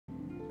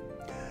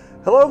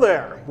Hello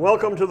there.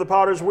 Welcome to the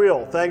Potter's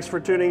Wheel. Thanks for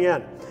tuning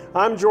in.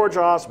 I'm George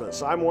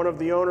Osmus. I'm one of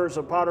the owners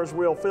of Potter's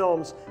Wheel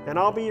Films, and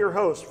I'll be your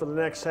host for the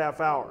next half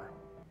hour.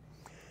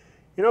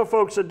 You know,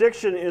 folks,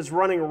 addiction is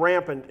running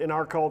rampant in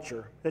our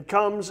culture. It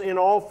comes in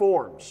all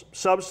forms: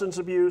 substance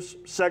abuse,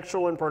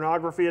 sexual and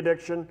pornography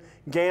addiction,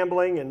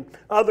 gambling, and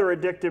other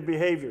addictive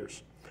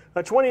behaviors.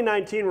 A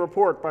 2019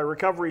 report by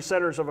Recovery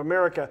Centers of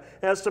America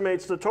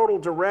estimates the total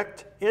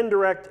direct,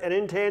 indirect, and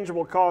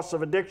intangible costs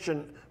of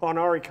addiction on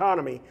our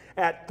economy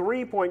at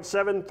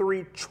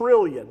 $3.73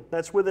 trillion,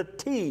 that's with a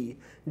T,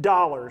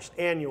 dollars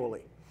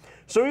annually.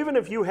 So even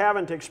if you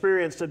haven't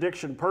experienced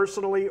addiction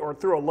personally or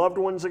through a loved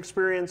one's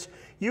experience,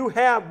 you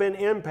have been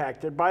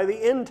impacted by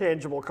the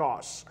intangible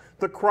costs,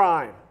 the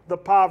crime, the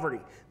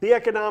poverty, the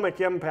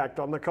economic impact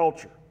on the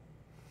culture.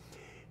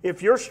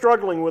 If you're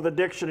struggling with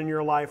addiction in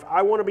your life,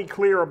 I want to be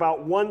clear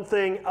about one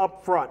thing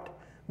up front.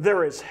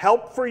 There is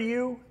help for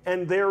you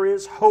and there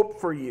is hope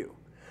for you.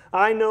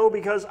 I know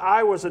because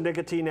I was a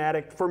nicotine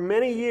addict for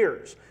many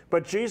years,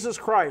 but Jesus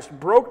Christ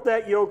broke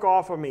that yoke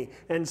off of me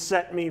and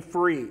set me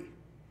free.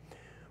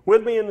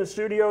 With me in the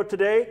studio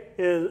today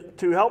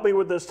to help me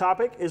with this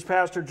topic is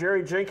Pastor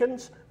Jerry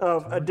Jenkins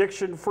of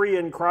Addiction Free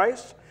in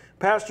Christ.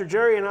 Pastor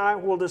Jerry and I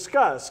will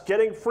discuss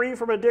getting free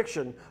from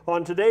addiction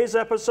on today's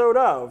episode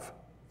of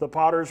The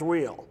Potter's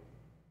Wheel.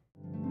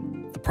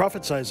 The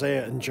prophets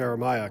Isaiah and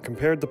Jeremiah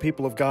compared the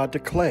people of God to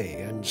clay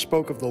and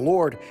spoke of the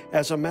Lord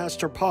as a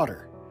master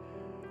potter.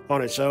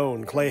 On its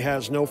own, clay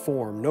has no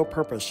form, no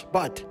purpose,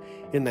 but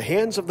in the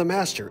hands of the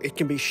master, it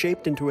can be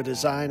shaped into a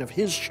design of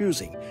his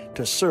choosing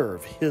to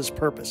serve his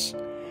purpose.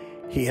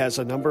 He has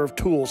a number of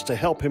tools to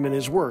help him in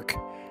his work.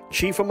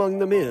 Chief among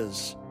them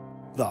is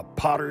the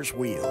Potter's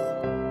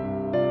Wheel.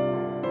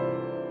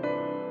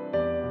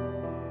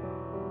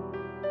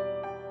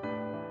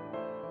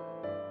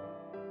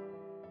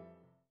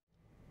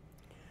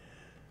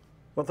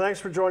 Well, thanks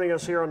for joining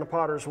us here on the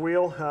Potter's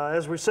Wheel.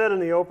 As we said in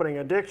the opening,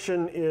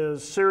 addiction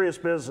is serious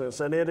business,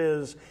 and it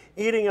is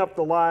eating up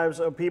the lives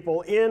of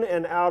people in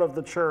and out of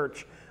the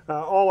church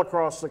all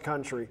across the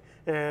country.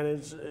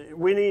 And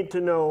we need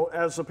to know,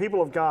 as the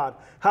people of God,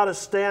 how to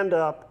stand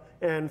up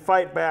and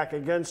fight back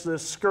against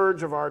this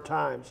scourge of our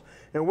times.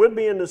 And with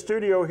me in the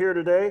studio here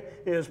today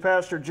is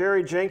Pastor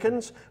Jerry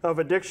Jenkins of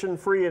Addiction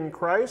Free in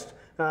Christ.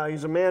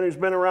 He's a man who's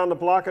been around the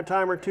block a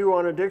time or two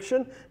on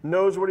addiction,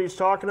 knows what he's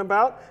talking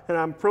about, and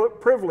I'm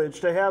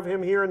privileged to have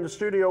him here in the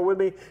studio with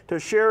me to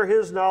share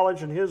his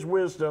knowledge and his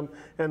wisdom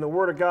and the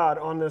Word of God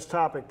on this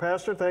topic.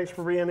 Pastor, thanks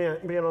for being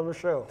on the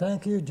show.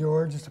 Thank you,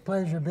 George. It's a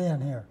pleasure being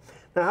here.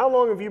 Now, how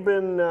long have you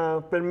been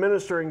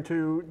ministering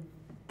to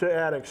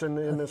addicts in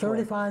this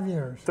 35 way?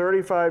 years.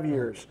 35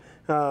 years.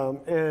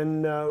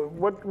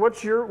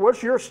 What's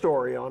your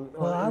story on?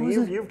 Well,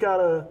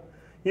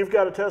 You've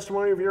got a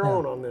testimony of your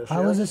own on this. I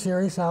was a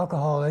serious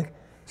alcoholic,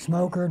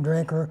 smoker,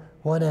 drinker,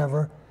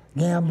 whatever,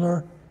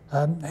 gambler,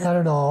 had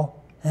it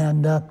all.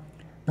 And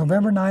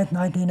November 9th,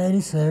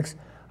 1986,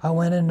 I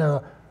went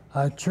into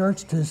a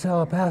church to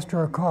sell a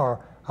pastor a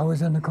car. I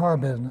was in the car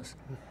business.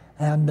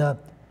 And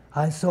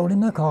I sold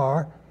him the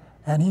car,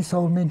 and he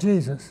sold me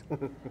Jesus.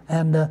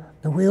 And the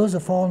wheels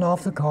have fallen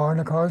off the car, and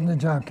the car's in the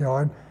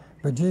junkyard,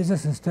 but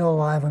Jesus is still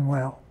alive and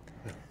well.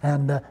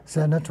 And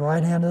sitting at the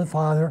right hand of the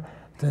Father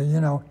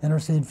to,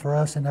 intercede for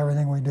us in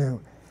everything we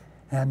do.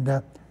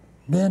 And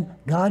then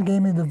God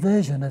gave me the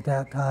vision at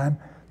that time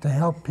to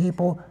help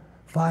people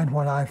find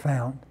what I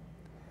found.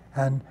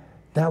 And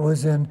that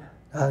was in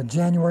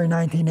January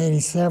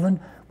 1987.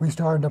 We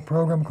started a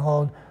program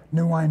called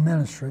New Wine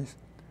Ministries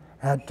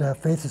at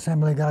Faith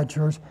Assembly of God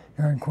Church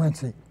here in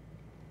Quincy.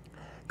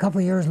 A couple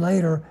of years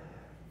later,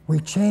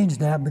 we changed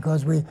that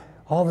because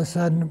all of a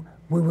sudden,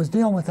 we was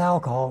dealing with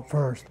alcohol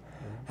first.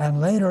 And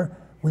later,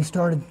 we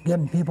started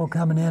getting people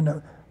coming in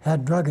that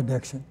had drug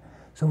addiction.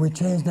 So we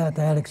changed that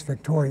to Addicts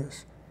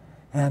Victorious.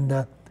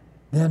 And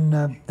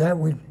then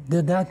we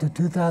did that to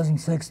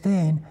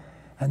 2016.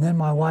 And then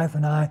my wife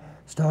and I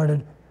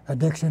started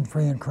Addiction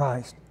Free in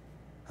Christ,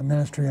 a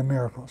ministry of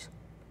miracles.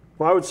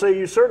 Well, I would say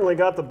you certainly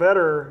got the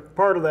better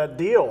part of that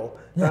deal.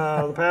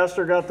 Yeah. The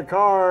pastor got the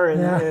car,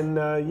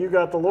 and you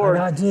got the Lord.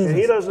 I got Jesus. And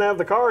he doesn't have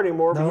the car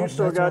anymore, but you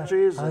still got right.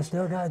 Jesus. I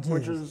still got Jesus.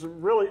 Which is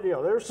really,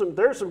 there's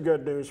some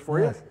good news for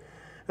Yes. you.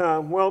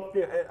 Well,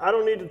 I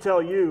don't need to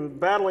tell you,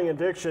 battling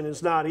addiction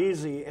is not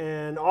easy,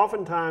 and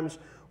oftentimes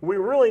we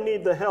really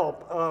need the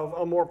help of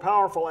a more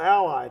powerful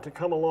ally to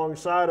come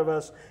alongside of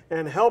us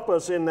and help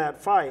us in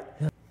that fight.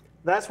 Yeah.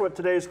 That's what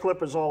today's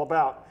clip is all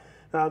about.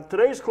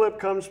 Today's clip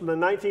comes from the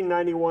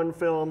 1991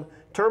 film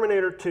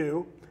Terminator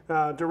 2,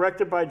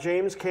 directed by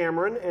James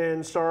Cameron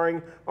and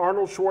starring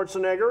Arnold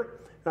Schwarzenegger,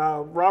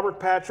 Robert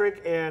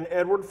Patrick, and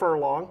Edward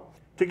Furlong.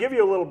 To give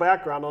you a little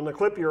background on the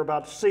clip you're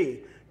about to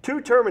see,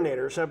 2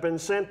 Terminators have been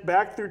sent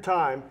back through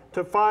time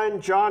to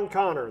find John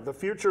Connor, the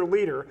future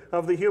leader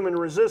of the human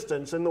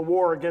resistance in the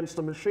war against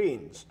the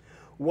machines.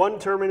 One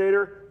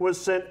Terminator was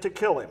sent to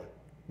kill him.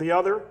 The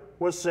other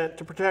was sent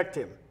to protect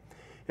him.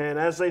 And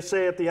as they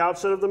say at the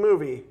outset of the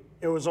movie,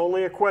 it was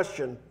only a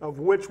question of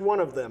which one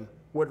of them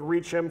would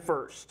reach him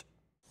first.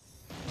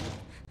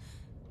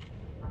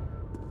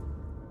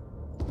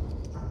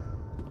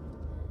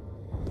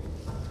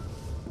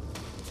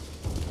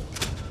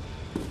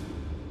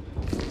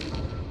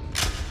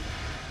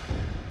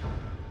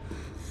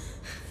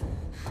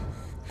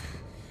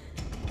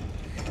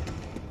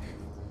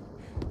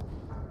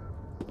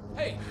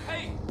 Hey,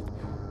 hey!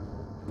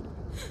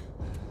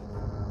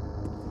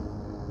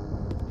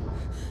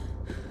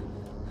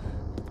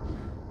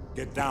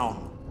 Get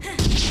down.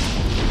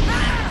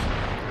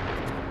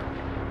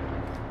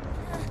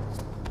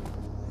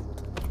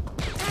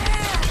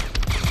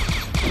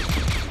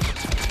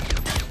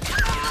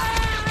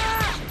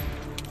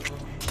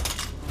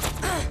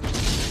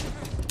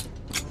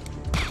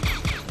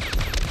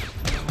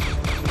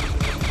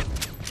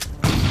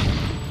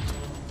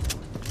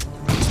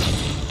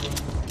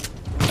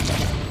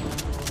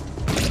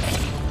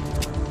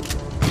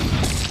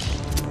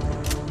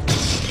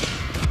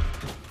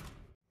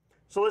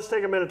 So let's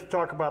take a minute to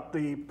talk about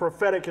the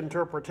prophetic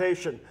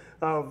interpretation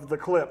of the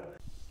clip.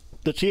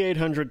 The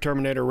T-800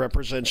 Terminator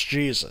represents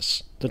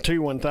Jesus. The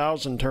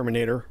T-1000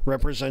 Terminator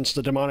represents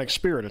the demonic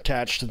spirit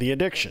attached to the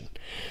addiction.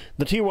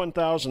 The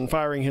T-1000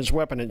 firing his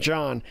weapon at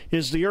John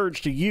is the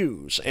urge to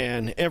use,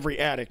 and every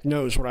addict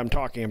knows what I'm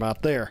talking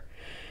about there.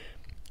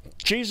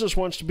 Jesus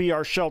wants to be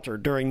our shelter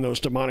during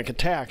those demonic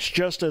attacks,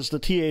 just as the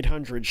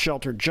T-800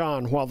 sheltered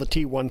John while the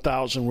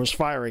T-1000 was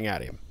firing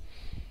at him.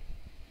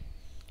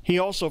 He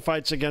also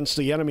fights against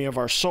the enemy of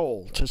our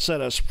soul to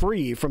set us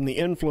free from the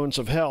influence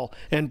of hell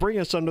and bring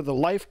us under the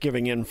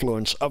life-giving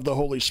influence of the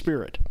Holy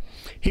Spirit.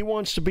 He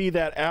wants to be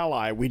that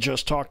ally we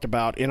just talked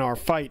about in our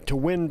fight to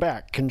win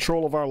back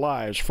control of our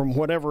lives from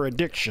whatever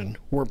addiction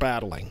we're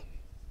battling.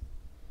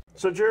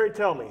 So Jerry,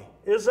 tell me,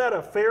 is that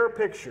a fair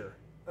picture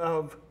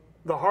of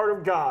the heart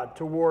of God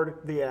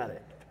toward the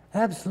addict?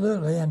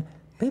 Absolutely, and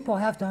people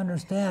have to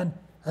understand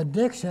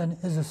addiction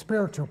is a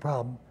spiritual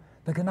problem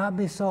that cannot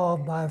be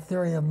solved by a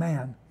theory of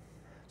man.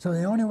 So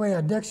the only way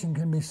addiction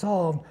can be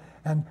solved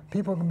and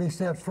people can be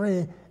set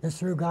free is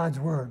through God's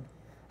Word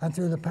and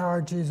through the power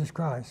of Jesus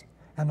Christ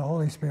and the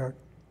Holy Spirit.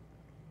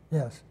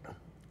 Yes.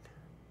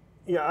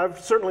 Yeah, I've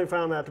certainly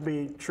found that to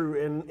be true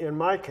in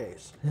my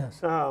case. Yes.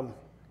 You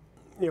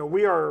know,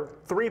 we are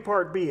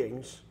three-part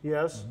beings,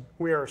 yes?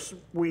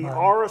 Mm-hmm. We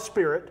are a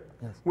spirit,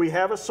 yes. We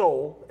have a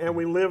soul, and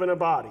we live in a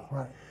body.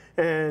 Right.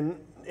 And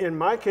in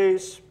my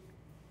case,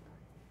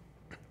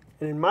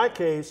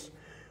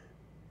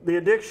 the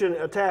addiction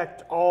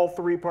attacked all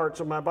three parts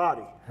of my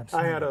body.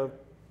 Absolutely. I had a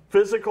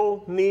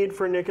physical need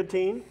for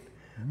nicotine.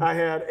 Mm-hmm. I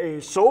had a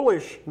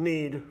soulish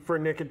need for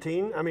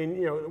nicotine. I mean,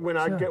 you know, when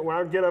I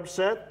would get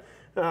upset,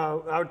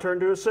 I would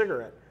turn to a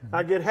cigarette. Mm-hmm.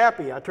 I'd get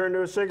happy, I turn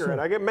to a cigarette.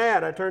 I get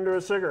mad, I turn to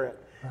a cigarette.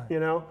 Right. You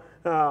know,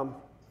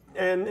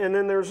 and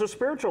then there's a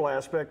spiritual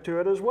aspect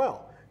to it as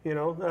well. You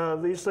know,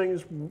 these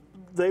things,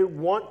 they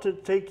want to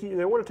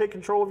take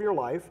control of your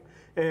life,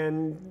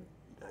 and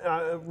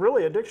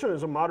really, addiction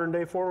is a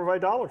modern-day form of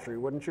idolatry.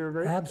 Wouldn't you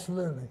agree?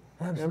 Absolutely,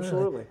 absolutely.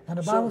 Absolutely. And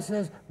the Bible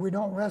says we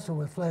don't wrestle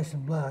with flesh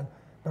and blood,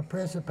 but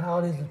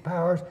principalities and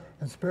powers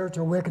and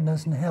spiritual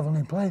wickedness in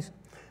heavenly places.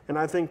 And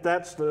I think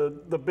that's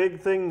the big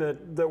thing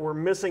that we're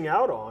missing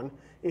out on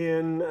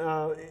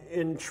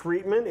in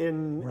treatment,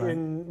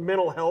 in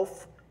mental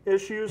health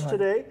issues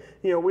today.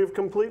 You know, we've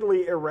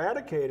completely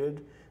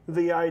eradicated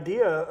the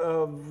idea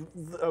of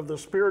the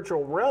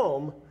spiritual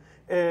realm.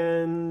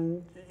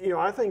 And, you know,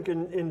 I think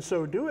in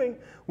so doing,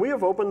 we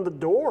have opened the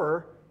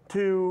door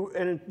to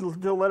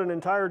let an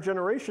entire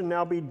generation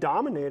now be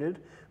dominated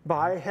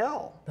by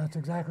hell. That's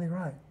exactly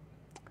right.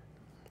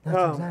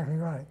 That's exactly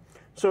right.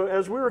 So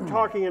as we were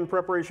talking in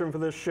preparation for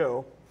this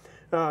show,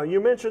 you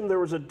mentioned there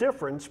was a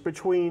difference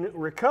between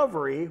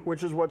recovery,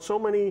 which is what so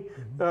many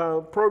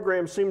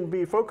programs seem to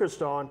be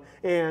focused on,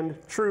 and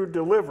true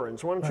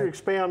deliverance. Why don't you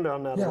expand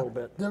on that a little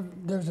bit?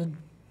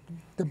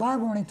 The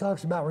Bible only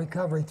talks about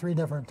recovery 3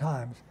 different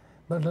times,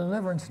 but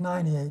deliverance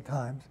 98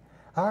 times.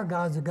 Our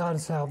God's a God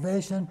of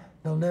salvation,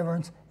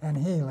 deliverance, and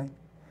healing.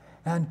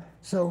 And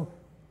so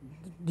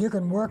you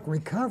can work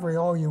recovery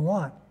all you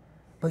want,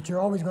 but you're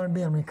always going to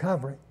be in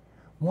recovery.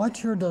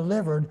 Once you're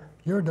delivered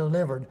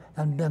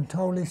and been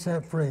totally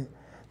set free.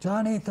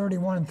 John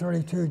 8:31 and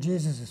 32,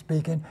 Jesus is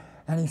speaking,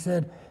 and he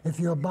said, if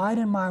you abide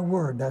in my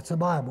word, that's the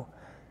Bible,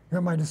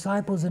 you're my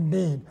disciples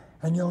indeed,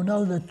 and you'll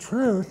know the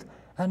truth,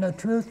 and the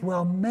truth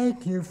will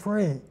make you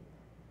free.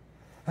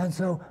 And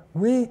so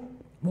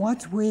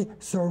once we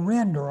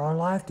surrender our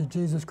life to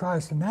Jesus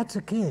Christ, and that's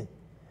the key.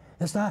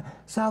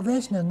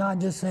 Salvation is not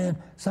just saying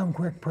some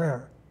quick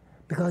prayer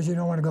because you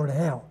don't want to go to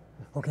hell,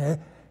 okay?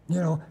 You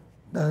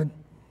know,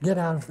 get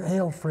out of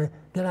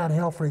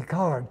hell free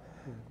card.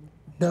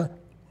 The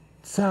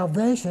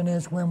salvation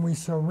is when we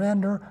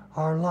surrender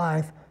our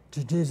life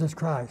to Jesus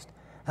Christ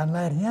and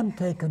let Him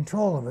take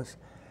control of us.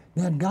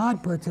 Then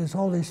God puts His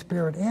Holy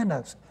Spirit in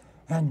us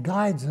and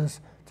guides us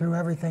through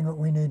everything that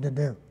we need to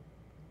do.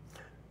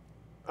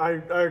 I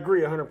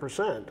agree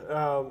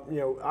 100%. You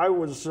know, I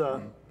was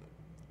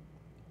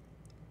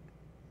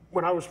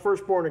when I was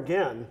first born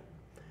again,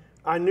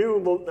 I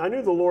knew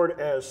the Lord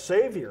as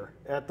Savior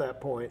at that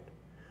point,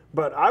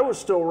 but I was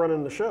still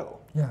running the show.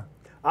 Yeah.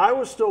 I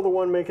was still the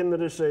one making the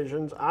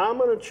decisions. I'm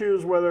going to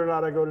choose whether or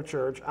not I go to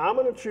church. I'm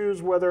going to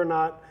choose whether or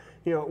not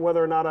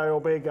I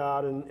obey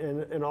God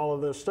and all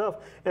of this stuff.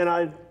 And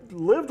I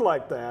lived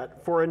like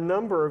that for a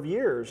number of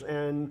years,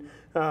 and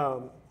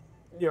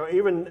you know,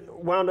 even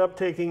wound up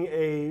taking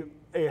a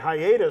a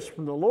hiatus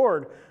from the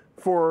Lord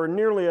for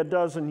nearly a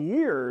dozen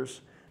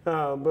years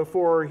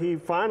before he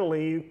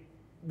finally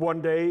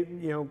one day,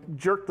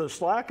 jerked the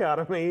slack out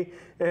of me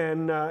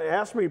and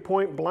asked me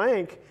point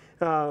blank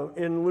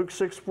in Luke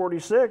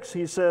 6:46.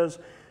 He says,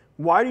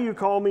 "Why do you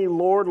call me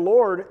Lord,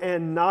 Lord,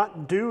 and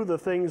not do the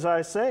things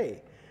I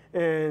say?"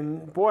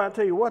 And boy, I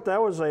tell you what,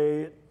 that was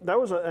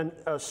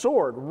a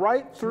sword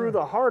right through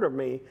the heart of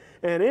me,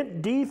 and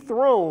it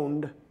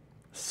dethroned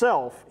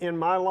self in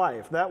my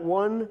life. That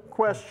one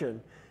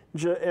question,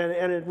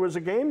 and it was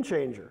a game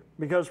changer,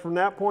 because from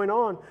that point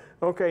on,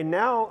 okay,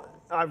 now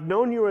I've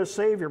known you as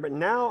Savior, but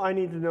now I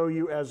need to know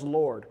you as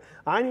Lord.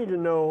 I need to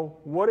know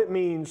what it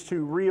means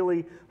to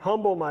really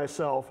humble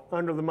myself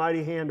under the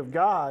mighty hand of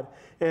God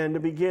and to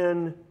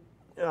begin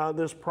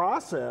this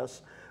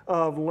process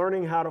of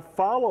learning how to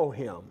follow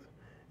Him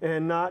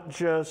and not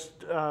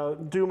just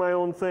do my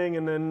own thing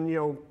and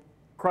then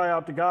cry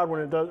out to God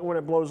when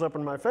it blows up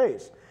in my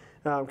face.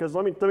 Because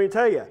let me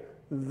tell you,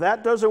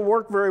 that doesn't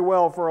work very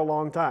well for a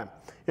long time.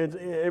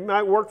 It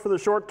might work for the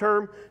short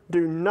term.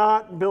 Do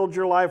not build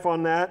your life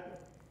on that.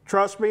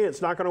 Trust me,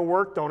 it's not going to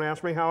work. Don't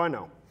ask me how I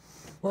know.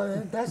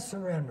 Well, that's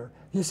surrender.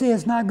 You see,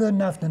 it's not good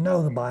enough to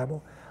know the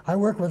Bible. I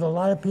work with a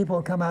lot of people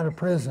who come out of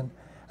prison,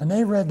 and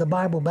they've read the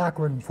Bible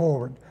backward and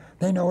forward.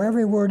 They know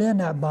every word in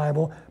that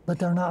Bible, but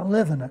they're not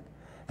living it.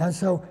 And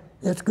so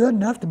it's good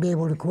enough to be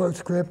able to quote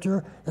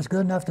Scripture. It's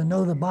good enough to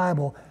know the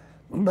Bible,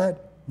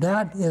 but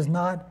that is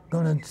not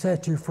going to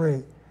set you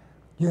free.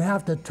 You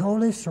have to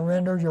totally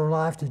surrender your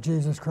life to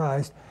Jesus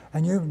Christ,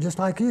 and you, just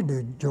like you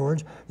do,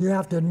 George, you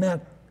have to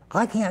admit,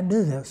 I can't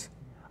do this.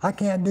 I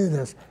can't do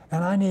this,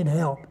 and I need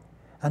help.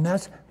 And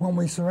that's when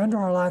we surrender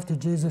our life to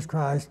Jesus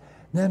Christ.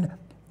 Then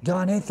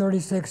John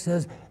 8:36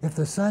 says, if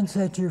the Son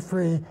sets you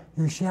free,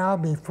 you shall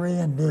be free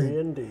indeed. Free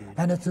indeed.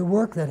 And it's the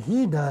work that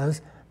He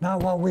does,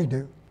 not what we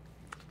do.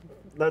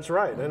 That's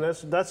right, and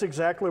that's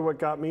exactly what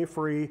got me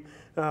free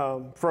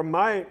from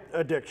my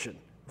addiction,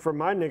 from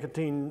my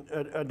nicotine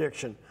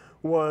addiction,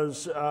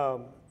 was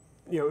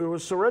it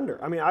was surrender.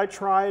 I mean, I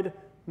tried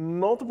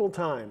multiple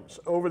times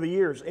over the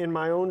years in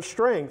my own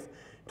strength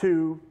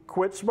to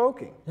quit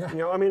smoking.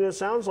 Yeah. I mean, it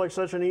sounds like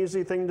such an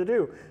easy thing to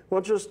do.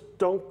 Well, just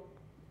don't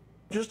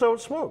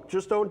smoke.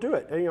 Just don't do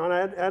it. And, and I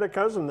had a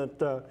cousin that,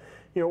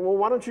 well,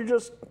 why don't you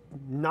just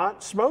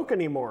not smoke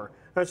anymore?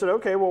 I said,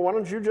 okay, well, why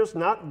don't you just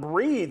not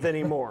breathe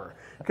anymore?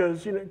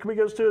 Because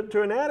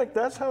to an addict,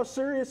 that's how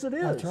serious it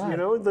is. That's right.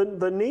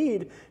 The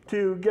need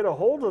to get a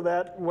hold of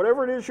that,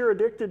 whatever it is you're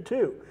addicted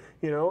to.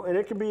 And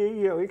it can be,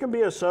 it can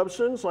be a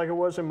substance like it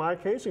was in my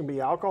case. It can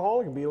be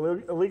alcohol. It can be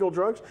illegal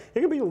drugs.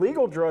 It can be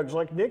legal drugs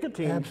like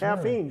nicotine, Absolutely.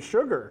 caffeine,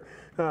 sugar.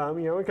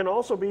 It can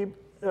also be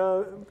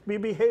a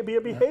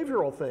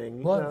behavioral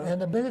thing. Well,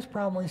 and the biggest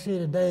problem we see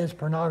today is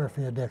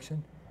pornography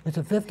addiction. It's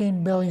a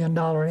 $15 billion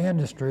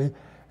industry,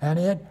 and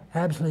it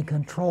absolutely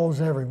controls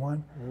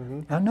everyone.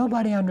 Mm-hmm. And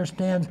nobody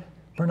understands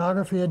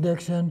pornography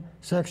addiction,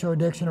 sexual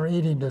addiction, or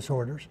eating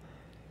disorders.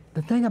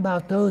 The thing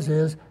about those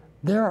is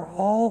they're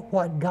all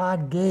what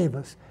God gave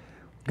us.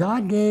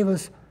 God gave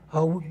us,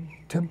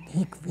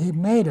 He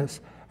made us,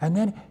 and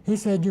then He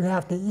said you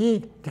have to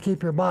eat to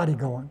keep your body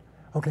going,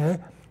 okay?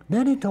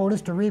 Then He told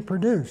us to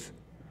reproduce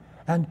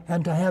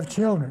and to have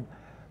children.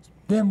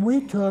 Then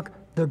we took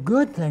the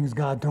good things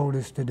God told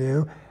us to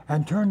do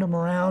and turned them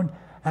around,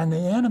 and the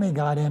enemy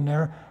got in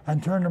there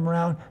and turned them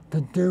around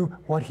to do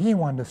what he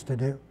wanted us to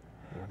do.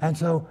 And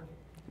so,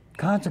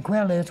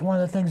 consequently, it's one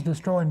of the things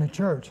destroying the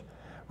church.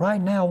 Right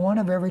now, 1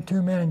 of every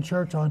 2 men in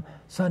church on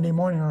Sunday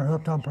morning are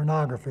hooked on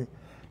pornography.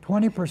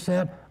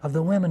 20% of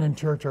the women in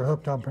church are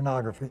hooked on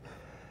pornography.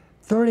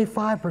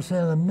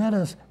 35% of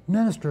the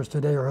ministers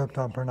today are hooked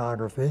on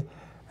pornography.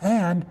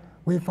 And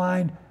we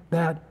find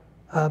that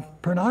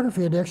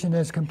pornography addiction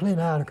is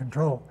completely out of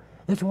control.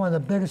 It's one of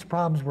the biggest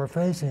problems we're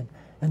facing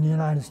in the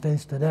United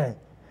States today.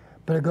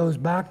 But it goes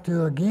back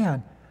to,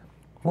 again,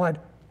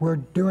 what we're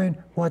doing,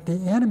 what the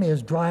enemy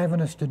is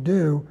driving us to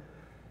do,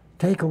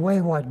 take away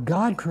what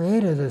God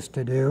created us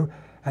to do,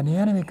 and the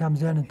enemy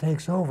comes in and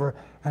takes over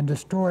and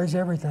destroys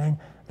everything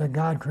that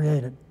God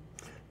created.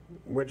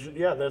 Which,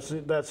 yeah,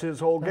 that's his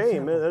whole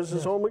game. That's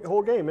his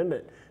whole game, isn't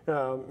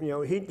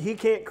it? He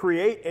can't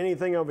create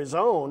anything of his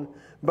own,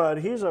 but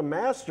he's a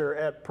master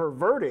at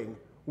perverting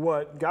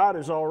what God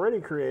has already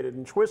created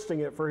and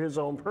twisting it for his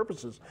own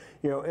purposes.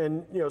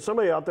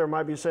 Somebody out there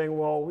might be saying,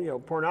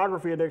 well,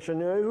 pornography addiction,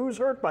 who's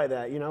hurt by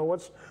that?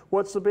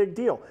 What's the big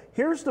deal?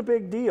 Here's the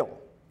big deal.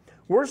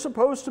 We're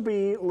supposed to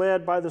be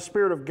led by the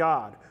Spirit of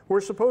God. We're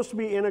supposed to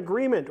be in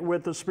agreement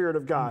with the Spirit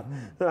of God.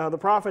 Mm-hmm. The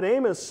prophet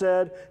Amos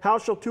said, how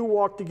shall two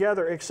walk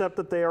together except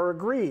that they are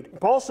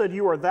agreed? Paul said,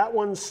 you are that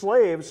one's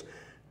slaves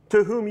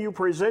to whom you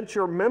present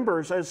your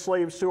members as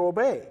slaves to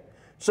obey.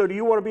 So do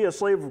you want to be a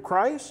slave of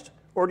Christ,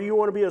 or do you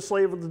want to be a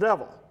slave of the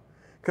devil?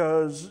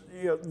 Because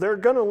they're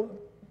going to,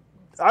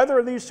 either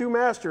of these two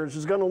masters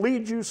is going to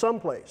lead you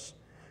someplace.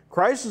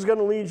 Christ is going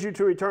to lead you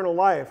to eternal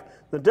life.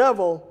 The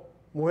devil,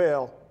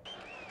 well,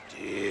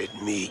 dead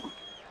meat.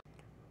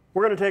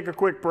 We're going to take a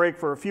quick break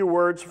for a few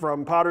words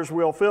from Potter's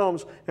Wheel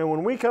Films, and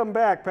when we come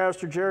back,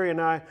 Pastor Jerry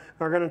and I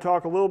are going to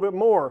talk a little bit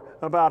more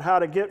about how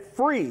to get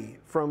free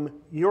from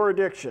your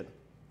addiction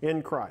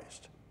in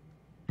Christ.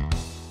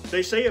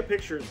 They say a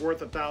picture is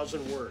worth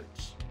 1,000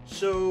 words.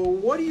 So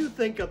what do you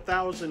think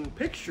 1,000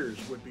 pictures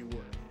would be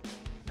worth?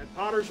 At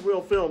Potter's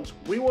Wheel Films,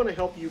 we want to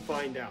help you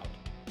find out.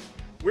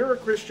 We're a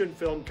Christian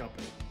film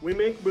company. We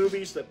make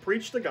movies that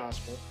preach the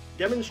gospel,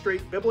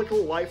 demonstrate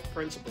biblical life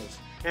principles,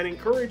 and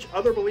encourage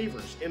other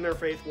believers in their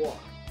faith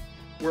walk.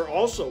 We're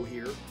also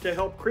here to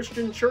help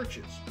Christian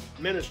churches,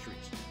 ministries,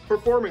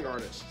 performing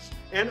artists,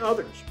 and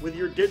others with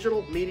your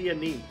digital media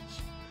needs.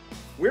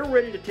 We're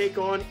ready to take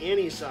on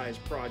any size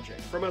project,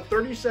 from a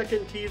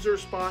 30-second teaser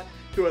spot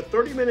to a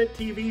 30-minute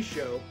TV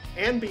show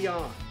and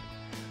beyond.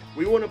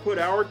 We want to put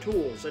our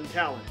tools and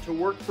talent to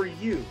work for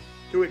you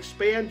to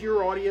expand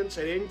your audience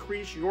and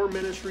increase your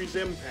ministry's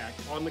impact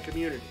on the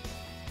community.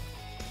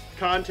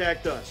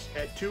 Contact us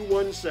at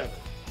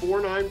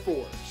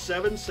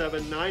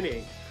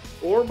 217-494-7798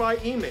 or by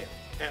email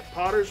at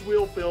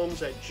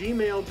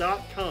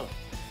potterswheelfilms@gmail.com,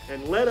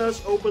 and let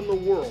us open the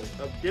world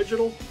of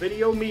digital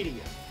video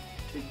media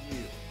to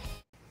you.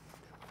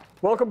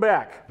 Welcome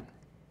back.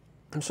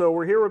 So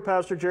we're here with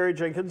Pastor Jerry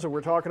Jenkins, and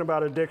we're talking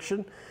about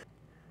addiction.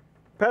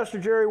 Pastor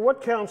Jerry,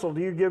 what counsel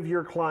do you give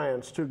your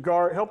clients to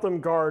help them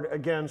guard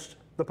against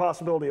the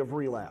possibility of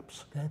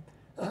relapse? Okay.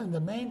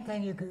 The main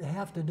thing you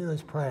have to do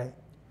is pray.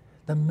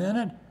 The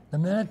minute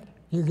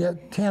you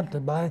get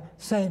tempted by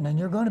Satan, and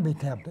you're going to be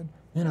tempted,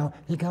 you know,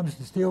 he comes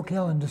to steal,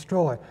 kill, and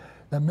destroy.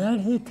 The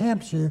minute he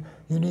tempts you,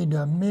 you need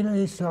to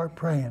immediately start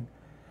praying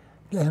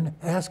and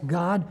ask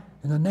God,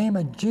 in the name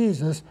of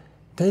Jesus,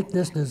 take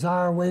this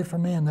desire away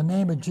from me. In the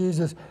name of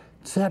Jesus,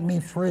 set me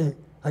free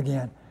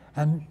again.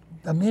 And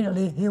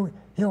immediately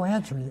he'll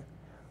answer you.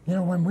 You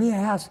know, when we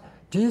ask,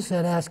 Jesus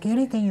said, ask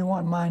anything you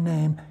want in my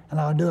name, and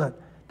I'll do it,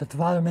 that the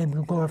Father may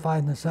be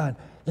glorified in the Son.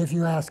 If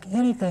you ask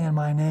anything in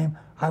my name,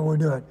 I will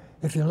do it.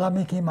 If you love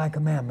me, keep my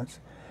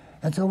commandments.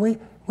 And so we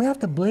have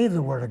to believe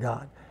the Word of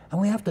God, and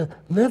we have to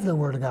live the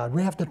Word of God.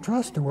 We have to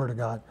trust the Word of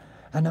God.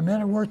 And the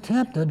minute we're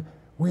tempted,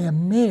 we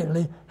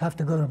immediately have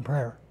to go to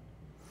prayer.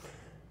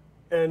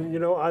 And you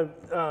know,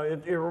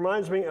 it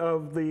reminds me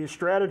of the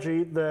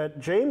strategy that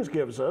James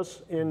gives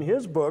us in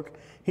his book.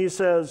 He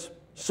says,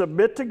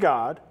 submit to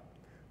God,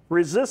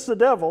 resist the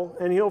devil,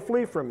 and he'll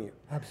flee from you.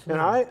 Absolutely.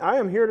 And I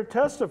am here to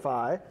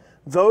testify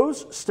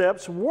those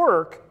steps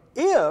work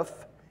if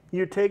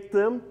you take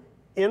them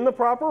in the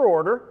proper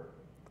order,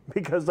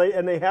 because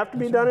they have to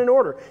be done in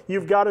order.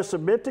 You've got to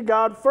submit to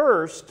God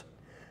first,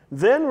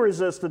 then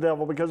resist the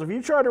devil, because if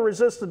you try to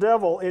resist the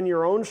devil in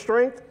your own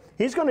strength,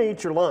 he's going to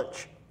eat your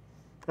lunch.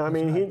 I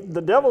mean,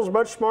 the devil's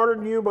much smarter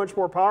than you, much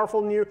more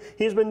powerful than you.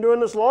 He's been doing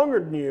this longer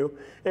than you.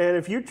 And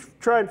if you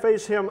try and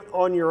face him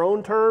on your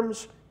own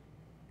terms,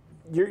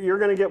 you're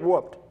going to get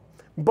whooped.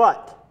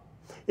 But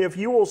if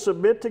you will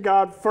submit to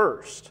God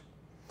first,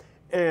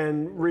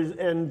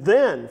 and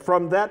then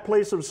from that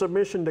place of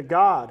submission to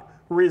God,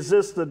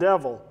 resist the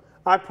devil,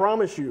 I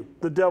promise you,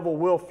 the devil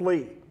will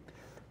flee.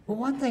 Well,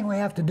 one thing we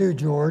have to do,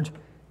 George,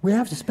 we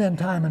have to spend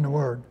time in the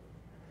Word.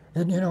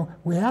 And, you know,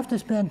 we have to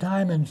spend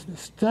time in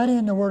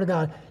studying the Word of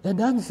God. It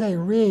doesn't say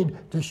read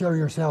to show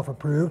yourself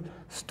approved,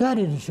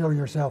 study to show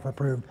yourself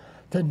approved.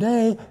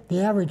 Today,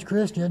 the average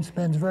Christian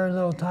spends very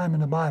little time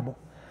in the Bible.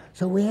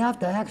 So we have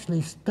to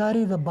actually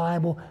study the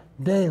Bible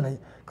daily,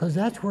 because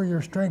that's where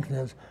your strength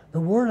is.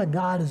 The Word of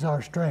God is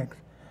our strength.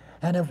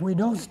 And if we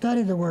don't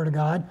study the Word of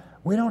God,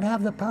 we don't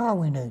have the power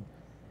we need,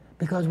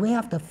 because we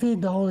have to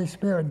feed the Holy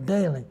Spirit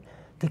daily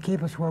to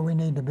keep us where we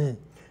need to be.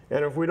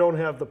 And if we don't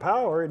have the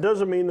power, it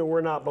doesn't mean that we're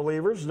not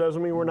believers. It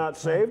doesn't mean we're not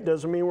saved. It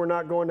doesn't mean we're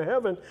not going to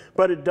heaven.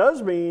 But it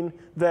does mean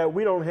that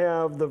we don't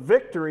have the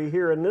victory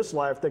here in this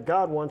life that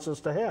God wants us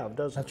to have,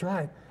 doesn't it? That's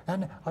right.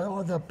 And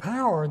the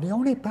power, the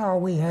only power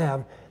we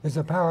have is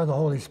the power of the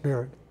Holy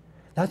Spirit.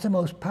 That's the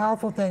most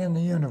powerful thing in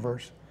the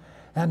universe.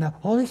 And the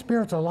Holy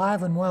Spirit's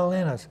alive and well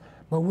in us.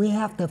 But we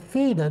have to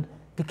feed it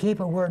to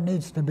keep it where it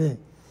needs to be.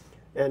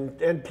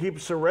 And keep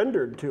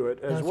surrendered to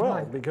it as That's well,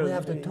 right. because we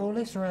have to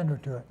totally surrender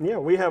to it. Yeah,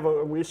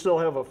 we still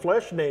have a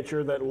flesh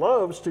nature that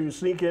loves to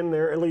sneak in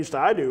there. At least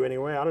I do,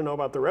 anyway. I don't know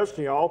about the rest of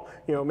y'all.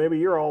 You know, maybe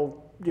you're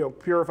all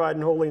purified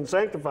and holy and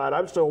sanctified.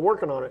 I'm still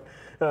working on it.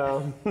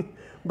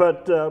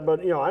 But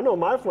you know, I know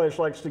my flesh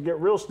likes to get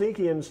real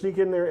sneaky and sneak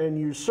in there and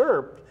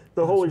usurp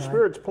the Holy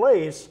Spirit's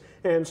place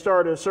and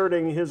start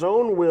asserting His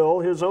own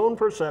will, His own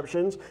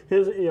perceptions,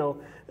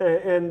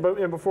 and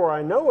before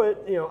I know it,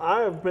 you know,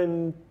 I've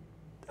been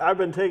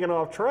taken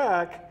off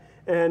track,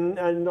 and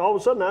all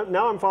of a sudden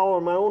now I'm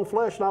following my own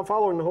flesh, not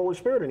following the Holy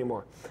Spirit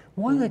anymore.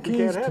 One of the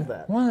keys can't have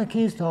that. One of the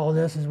keys to all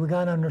this is we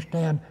got to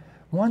understand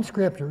one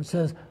scripture. It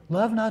says,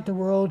 "Love not the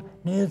world,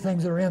 neither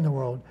things that are in the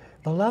world.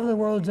 The love of the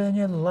world's in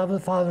you, the love of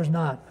the Father's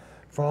not.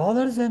 For all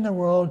that is in the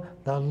world,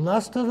 the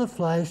lust of the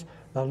flesh,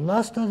 the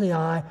lust of the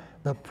eye,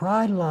 the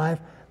pride of life,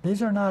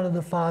 these are not of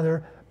the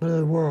Father, but of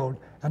the world.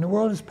 And the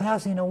world is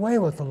passing away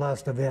with the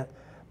lust of it.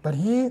 But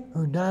he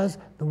who does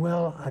the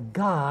will of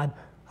God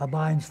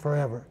abides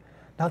forever."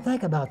 Now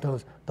think about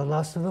those. The the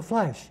lust of the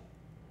flesh,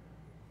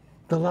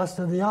 the lust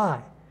of the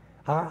eye.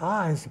 Our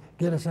eyes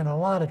get us in a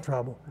lot of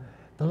trouble.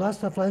 The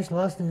lust of the flesh, the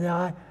lust of the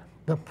eye,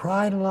 the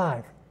pride of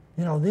life.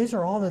 You know, these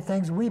are all the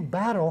things we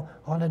battle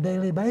on a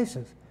daily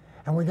basis.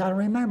 And we got to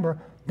remember,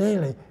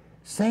 daily,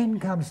 Satan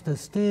comes to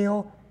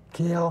steal,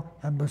 kill,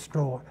 and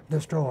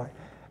destroy.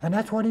 And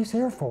that's what he's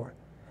here for.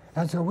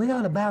 And so we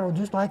got a battle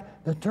just like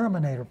the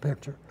Terminator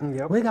picture.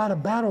 Yep. We got a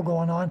battle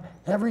going on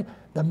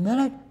the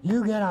minute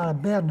you get out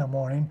of bed in the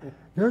morning,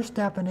 you're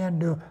stepping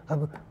into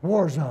a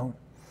war zone.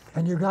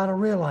 And you got to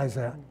realize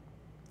that.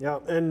 Yeah,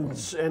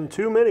 and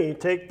too many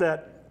take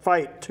that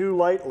fight too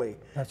lightly.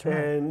 That's right.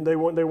 And they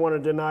want to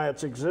deny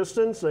its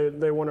existence.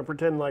 They want to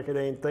pretend like it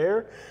ain't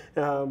there,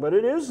 but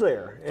it is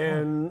there.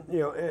 And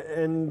you know,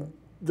 and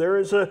there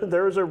is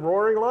a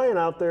roaring lion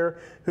out there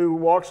who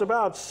walks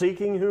about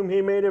seeking whom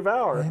he may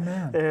devour.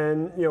 Amen.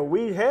 And you know,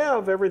 we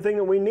have everything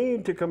that we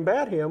need to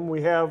combat him.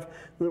 We have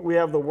the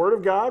Word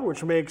of God,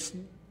 which makes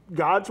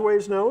God's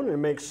ways known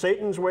and makes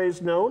Satan's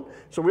ways known.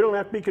 So we don't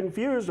have to be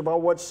confused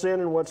about what's sin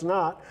and what's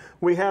not.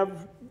 We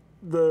have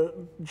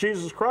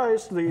Jesus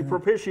Christ, the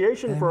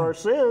propitiation for our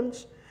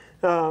sins.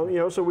 You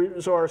know,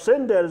 so our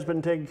sin debt has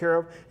been taken care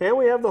of, and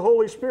we have the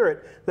Holy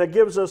Spirit that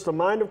gives us the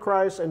mind of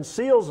Christ and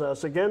seals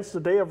us against the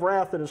day of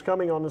wrath that is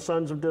coming on the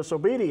sons of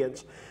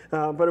disobedience.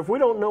 But if we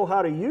don't know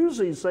how to use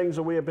these things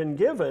that we have been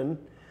given,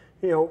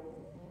 we're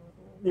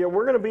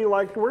going to be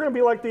like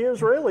the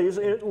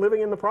Israelis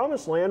living in the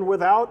Promised Land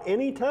without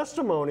any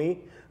testimony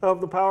of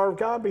the power of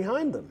God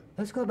behind them.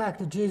 Let's go back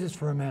to Jesus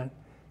for a minute.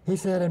 He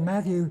said in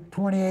Matthew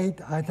 28,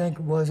 I think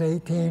it was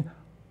 18,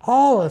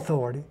 all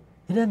authority.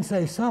 He didn't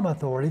say some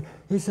authority.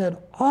 He said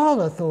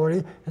all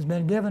authority has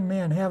been given me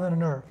in heaven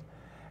and earth.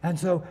 And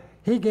so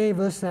he gave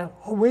us that.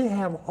 We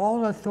have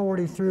all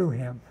authority through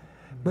him.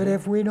 But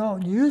if we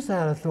don't use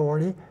that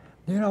authority,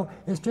 you know,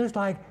 it's just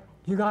like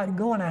you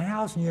go in a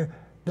house and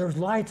there's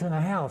lights in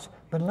a house.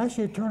 But unless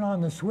you turn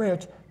on the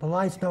switch, the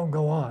lights don't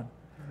go on.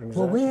 Exactly.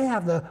 Well, we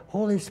have the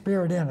Holy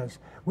Spirit in us.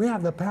 We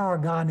have the power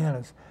of God in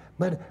us.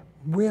 But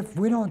if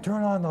we don't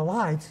turn on the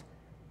lights,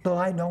 the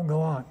light don't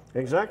go on.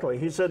 Exactly.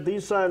 He said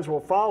these signs will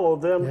follow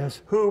them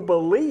who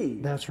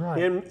believe. That's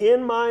right.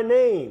 In my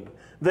name,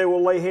 they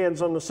will lay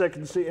hands on the sick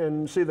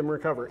and see them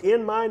recover.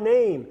 In my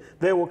name,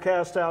 they will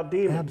cast out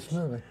demons.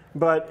 Absolutely.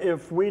 But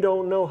if we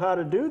don't know how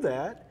to do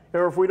that,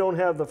 or if we don't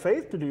have the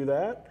faith to do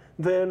that,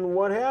 then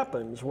what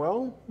happens?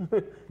 Well...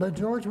 But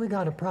George, we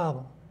got a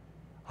problem.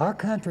 Our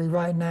country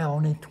right now,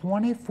 only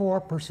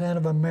 24%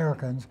 of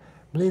Americans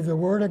believe the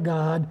Word of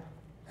God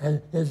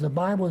is the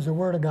Bible is the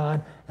Word of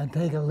God and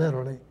take it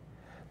literally.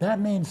 That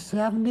means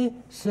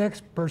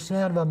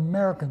 76% of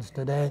Americans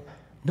today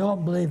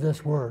don't believe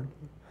this Word.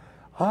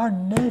 Our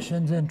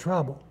nation's in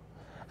trouble.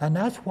 And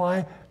that's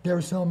why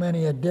there's so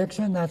many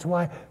addictions. That's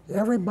why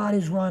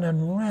everybody's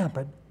running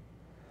rampant.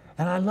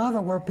 And I love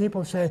it where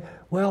people say,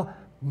 well,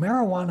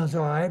 marijuana's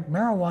all right.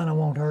 Marijuana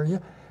won't hurt you.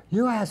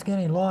 You ask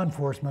any law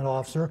enforcement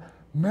officer,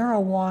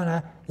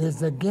 marijuana is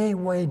the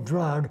gateway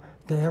drug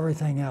to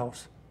everything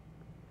else.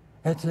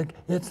 It's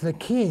the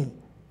key.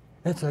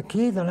 It's a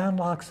key that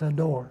unlocks the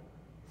door.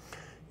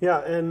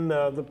 Yeah, and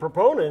the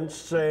proponents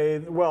say,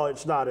 well,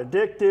 it's not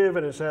addictive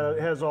and it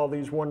has all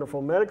these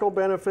wonderful medical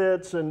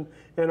benefits and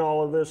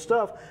all of this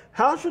stuff.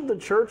 How should the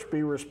church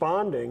be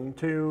responding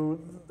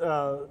to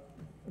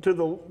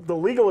the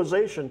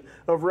legalization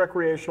of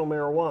recreational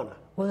marijuana?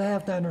 Well, they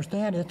have to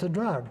understand it's a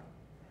drug,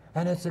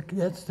 and it's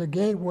the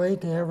gateway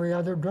to every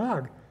other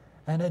drug,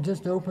 and it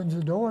just opens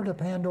the door to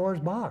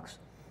Pandora's box.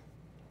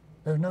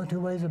 There's no two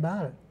ways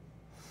about it.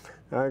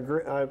 I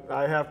agree.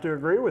 I have to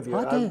agree with you.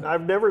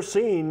 I've never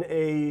seen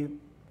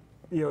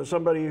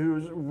somebody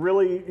who's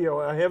really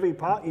a heavy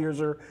pot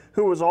user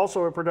who was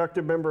also a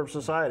productive member of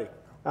society.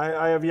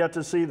 I have yet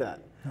to see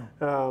that.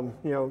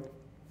 No.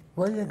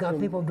 Well, you got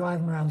people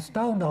driving around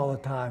stoned all the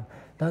time.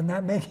 Doesn't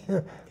that make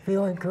you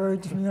feel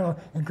encouraged?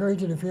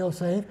 Encourage you to feel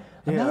safe.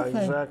 Another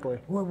thing, exactly.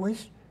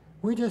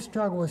 We just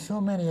struggle with so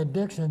many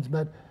addictions,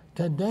 but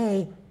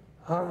today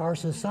our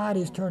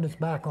society's turned its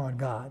back on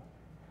God.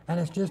 And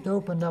it's just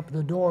opened up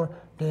the door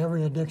to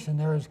every addiction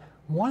there is.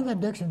 One of the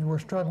addictions we're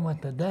struggling with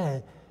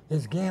today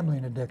is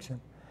gambling addiction.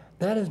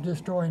 That is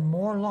destroying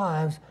more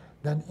lives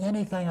than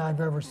anything I've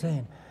ever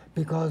seen,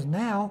 because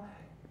now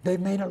they've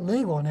made it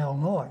legal in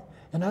Illinois.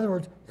 In other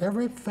words,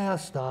 every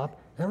fast stop,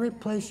 every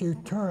place you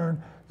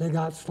turn, they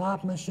got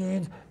slot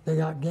machines, they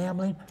got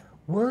gambling.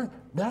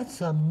 That's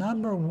the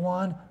number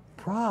one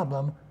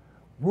problem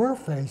we're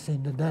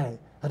facing today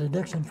at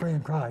Addiction Free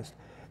in Christ,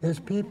 is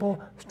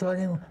people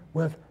struggling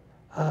with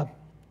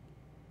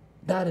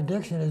that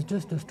addiction is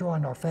just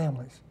destroying our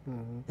families.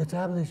 Mm-hmm. It's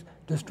absolutely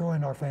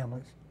destroying our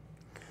families.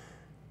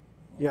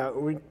 Yeah,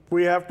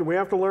 we have to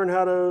learn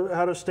how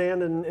to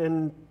stand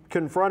and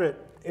confront it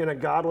in a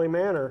godly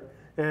manner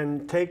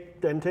and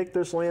take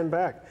this land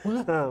back.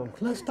 Well,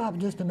 let's stop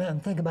just a minute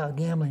and think about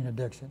gambling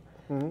addiction.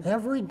 Mm-hmm.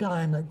 Every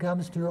dime that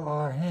comes through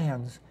our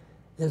hands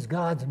is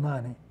God's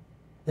money.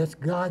 It's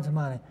God's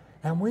money.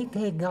 And we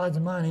take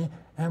God's money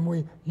and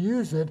we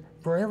use it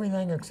for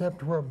everything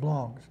except where it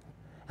belongs.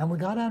 And we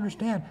got to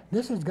understand,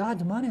 this is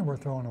God's money we're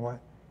throwing away.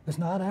 It's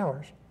not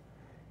ours.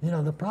 You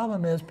know, the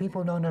problem is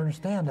people don't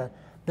understand that.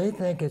 They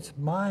think it's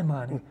my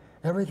money.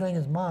 Everything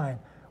is mine.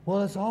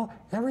 Well,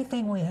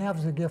 everything we have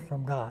is a gift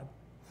from God.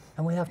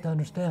 And we have to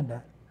understand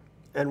that.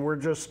 And we're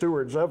just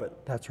stewards of it.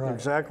 That's right.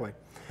 Exactly.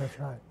 That's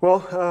right.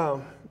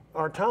 Well,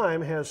 our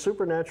time has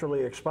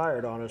supernaturally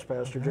expired on us,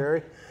 Pastor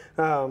Jerry.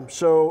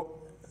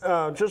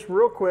 Just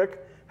real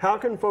quick, how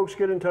can folks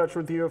get in touch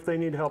with you if they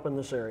need help in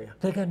this area?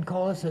 They can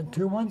call us at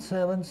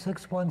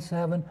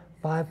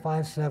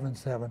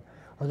 217-617-5577.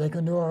 Or they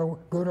can go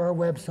to our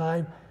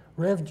website,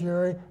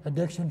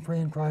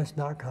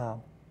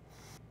 RevJerryAddictionFreeInChrist.com.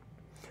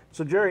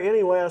 So Jerry,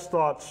 any last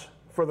thoughts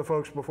for the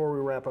folks before we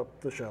wrap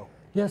up the show?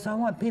 Yes, I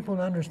want people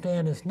to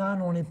understand it's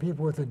not only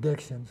people with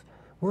addictions.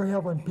 We're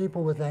helping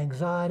people with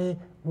anxiety,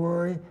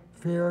 worry,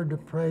 fear,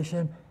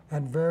 depression,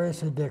 and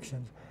various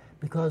addictions,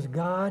 because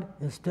God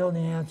is still the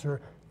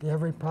answer to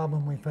every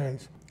problem we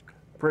face.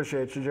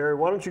 Appreciate you, Jerry.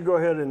 Why don't you go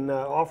ahead and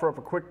offer up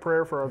a quick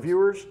prayer for our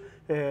viewers,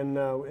 and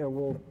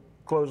we'll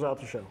close out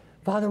the show.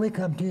 Father, we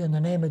come to you in the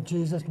name of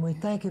Jesus, and we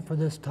thank you for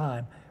this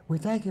time. We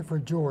thank you for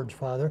George,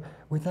 Father.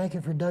 We thank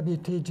you for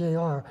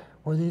WTJR,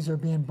 where these are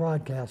being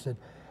broadcasted.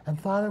 And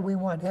Father, we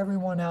want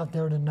everyone out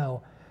there to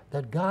know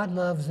that God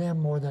loves them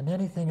more than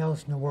anything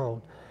else in the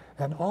world.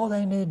 And all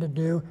they need to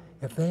do,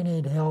 if they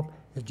need help,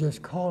 is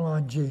just call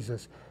on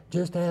Jesus.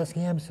 Just ask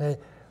him, say,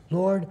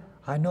 Lord,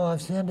 I know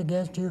I've sinned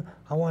against you.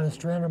 I want to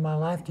surrender my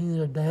life to you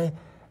today.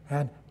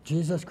 And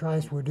Jesus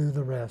Christ will do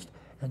the rest.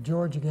 And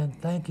George, again,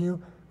 thank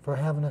you for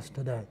having us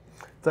today.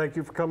 Thank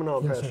you for coming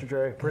on, Yes, Pastor sir.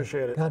 Jerry.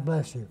 Appreciate it. God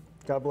bless you.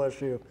 God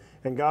bless you.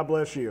 And God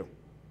bless you.